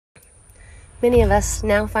Many of us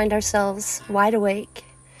now find ourselves wide awake,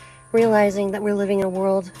 realizing that we're living in a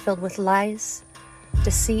world filled with lies,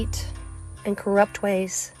 deceit, and corrupt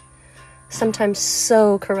ways, sometimes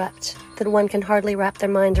so corrupt that one can hardly wrap their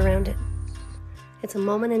mind around it. It's a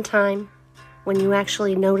moment in time when you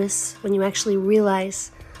actually notice, when you actually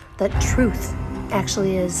realize that truth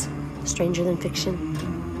actually is stranger than fiction.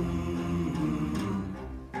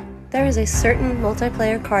 There is a certain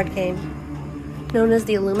multiplayer card game known as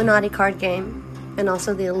the Illuminati Card game, and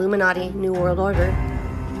also the Illuminati New World Order.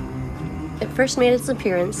 It first made its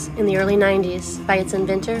appearance in the early 90s by its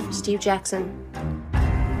inventor, Steve Jackson.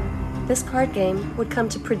 This card game would come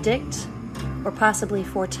to predict, or possibly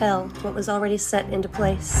foretell, what was already set into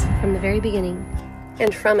place from the very beginning,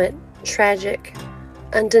 and from it, tragic,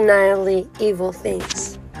 undeniably evil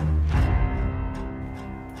things.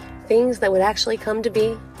 Things that would actually come to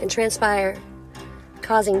be and transpire,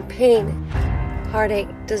 causing pain, heartache,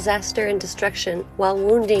 disaster, and destruction while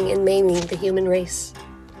wounding and maiming the human race.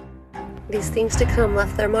 These things to come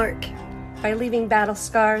left their mark by leaving battle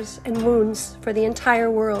scars and wounds for the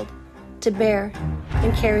entire world to bear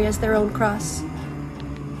and carry as their own cross.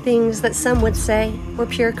 Things that some would say were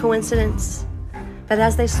pure coincidence, but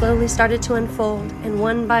as they slowly started to unfold and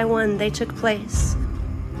one by one they took place,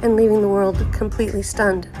 and leaving the world completely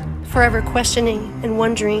stunned, forever questioning and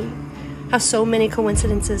wondering how so many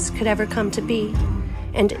coincidences could ever come to be,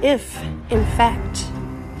 and if, in fact,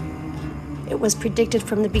 it was predicted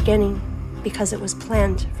from the beginning because it was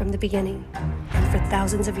planned from the beginning and for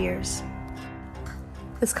thousands of years.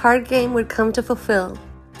 This card game would come to fulfill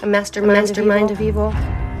a mastermind of evil,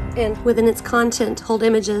 and within its content hold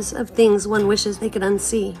images of things one wishes they could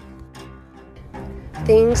unsee.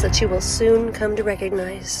 Things that you will soon come to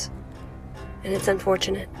recognize, and it's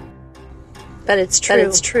unfortunate. But it's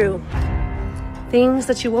true. Things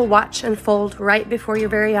that you will watch unfold right before your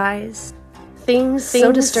very eyes. Things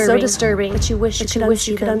so disturbing that you wish you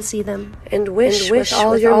could unsee them. And wish with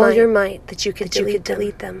all your might that you could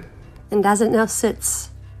delete them. And as it now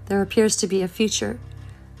sits, there appears to be a future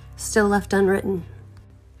still left unwritten.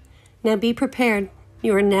 Now be prepared.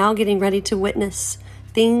 You are now getting ready to witness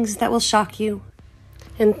things that will shock you.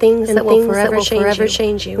 And things that will forever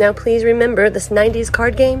change you. Now please remember, this 90s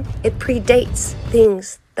card game, it predates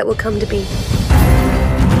things that will come to be.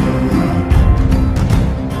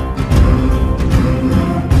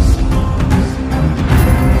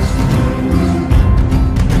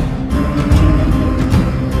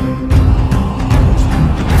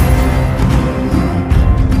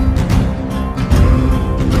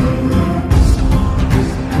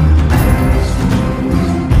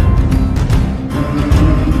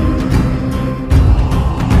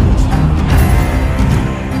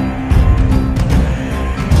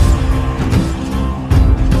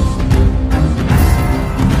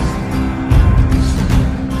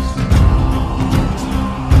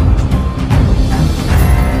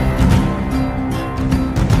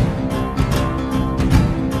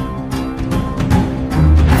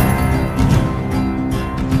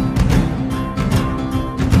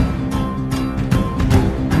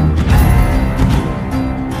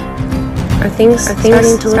 Are things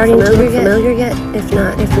starting to look familiar yet? If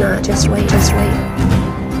not, just wait.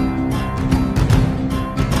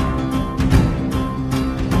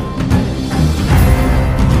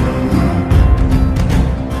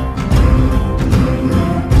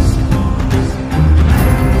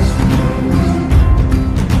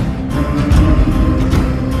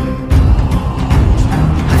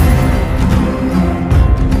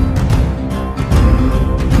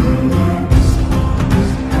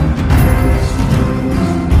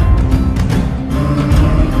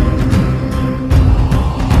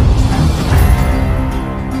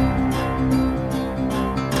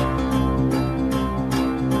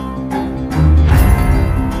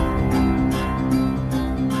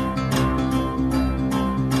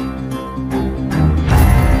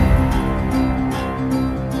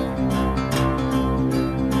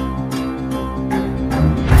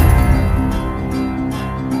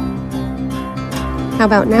 How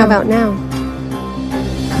about now?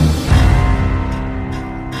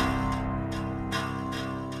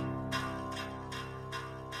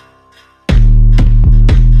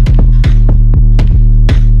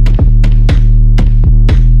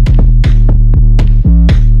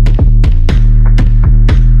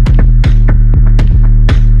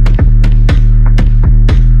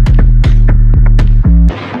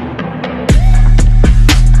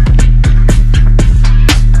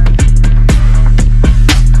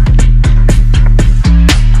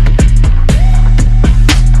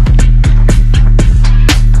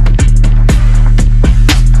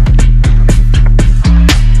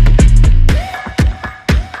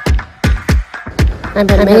 I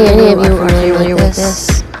bet many of you are familiar with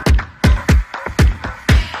this.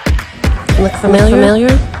 Look familiar?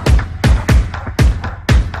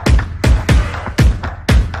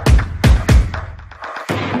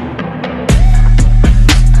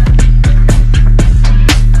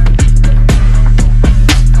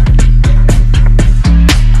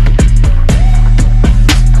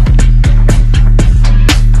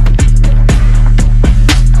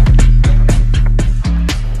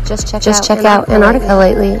 Just check out Antarctica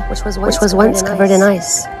lately, which was once covered in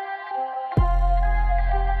ice.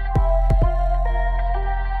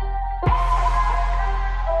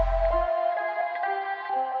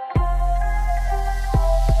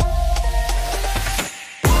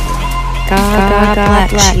 God,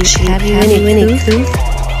 black sheep, have you any couth?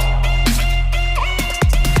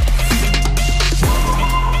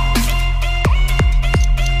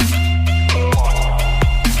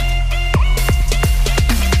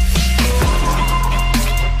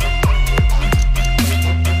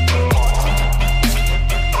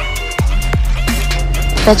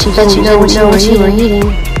 Bet you didn't know what you were eating.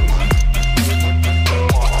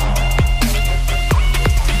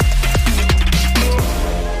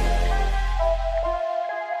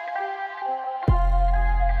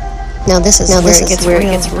 Now this is where it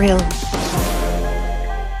gets real.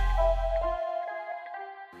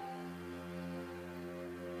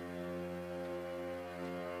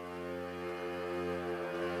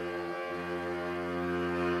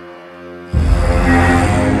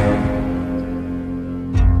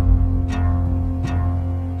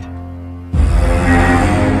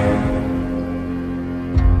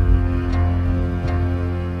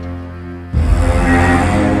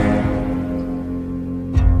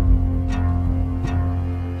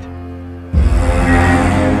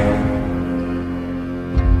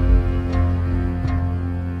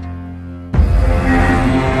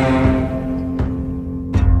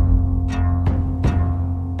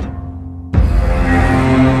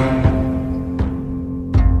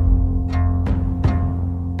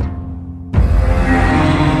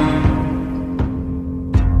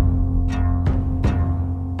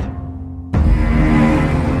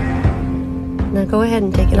 Now go ahead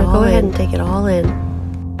and take it all in.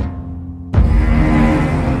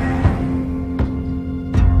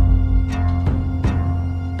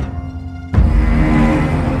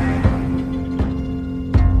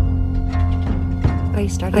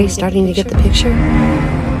 Are you starting to get the picture?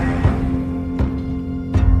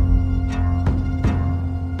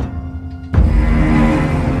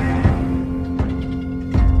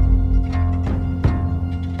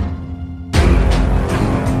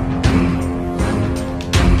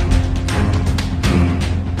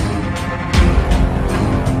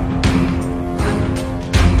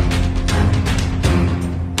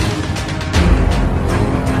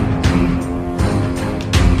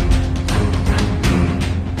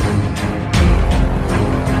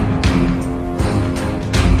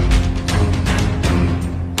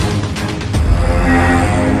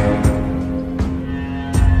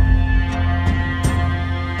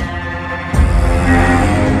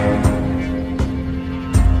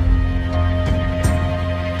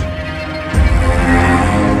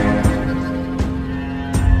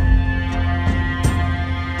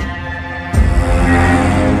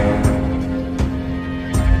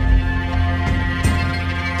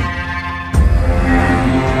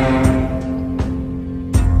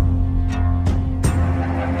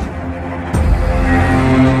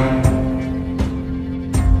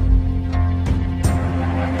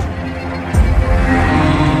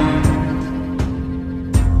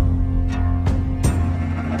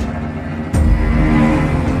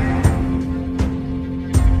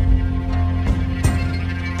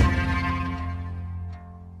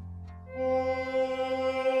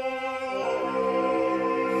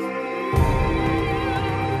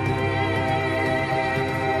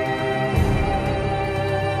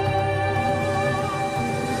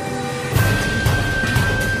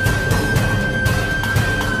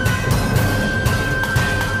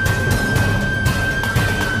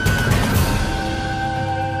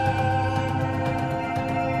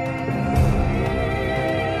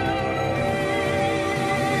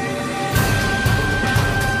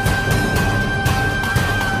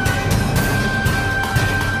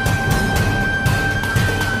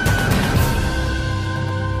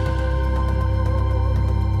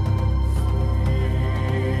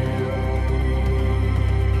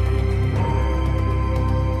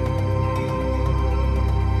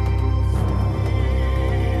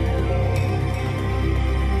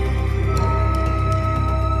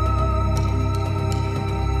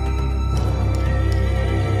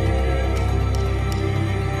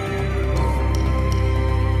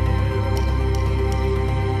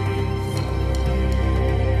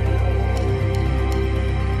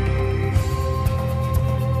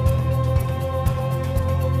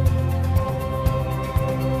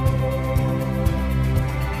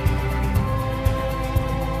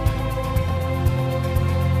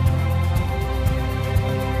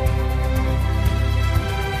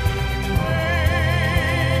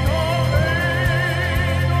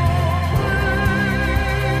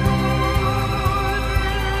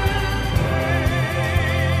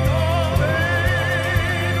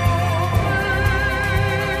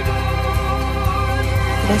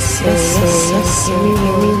 yes, hear me,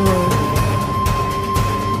 Lord.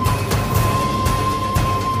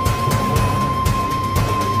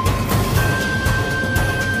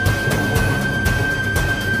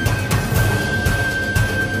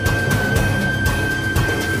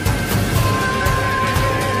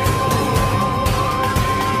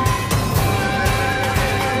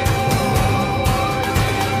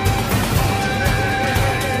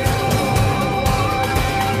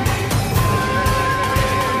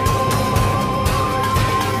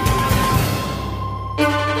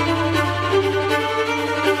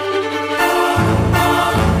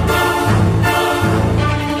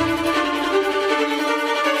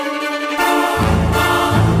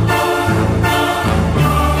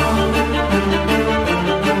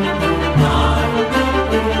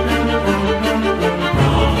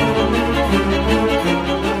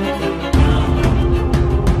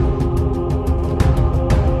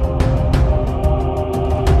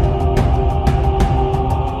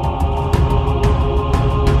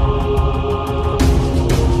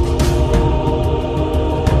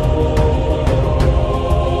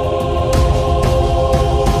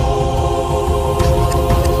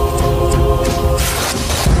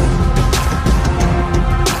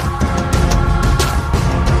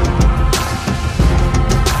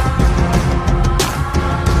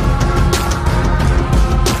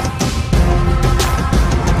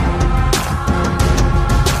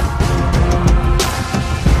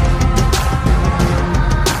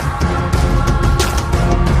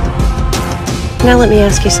 Now let me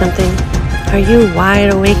ask you something. Are you wide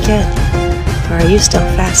awake yet? Or are you still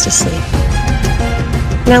fast asleep?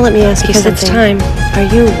 Now let me ask you something. It's time.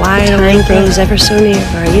 Are you wide awake? The time grows ever so near.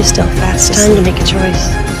 Or are you still fast asleep? Time to make a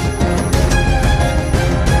choice.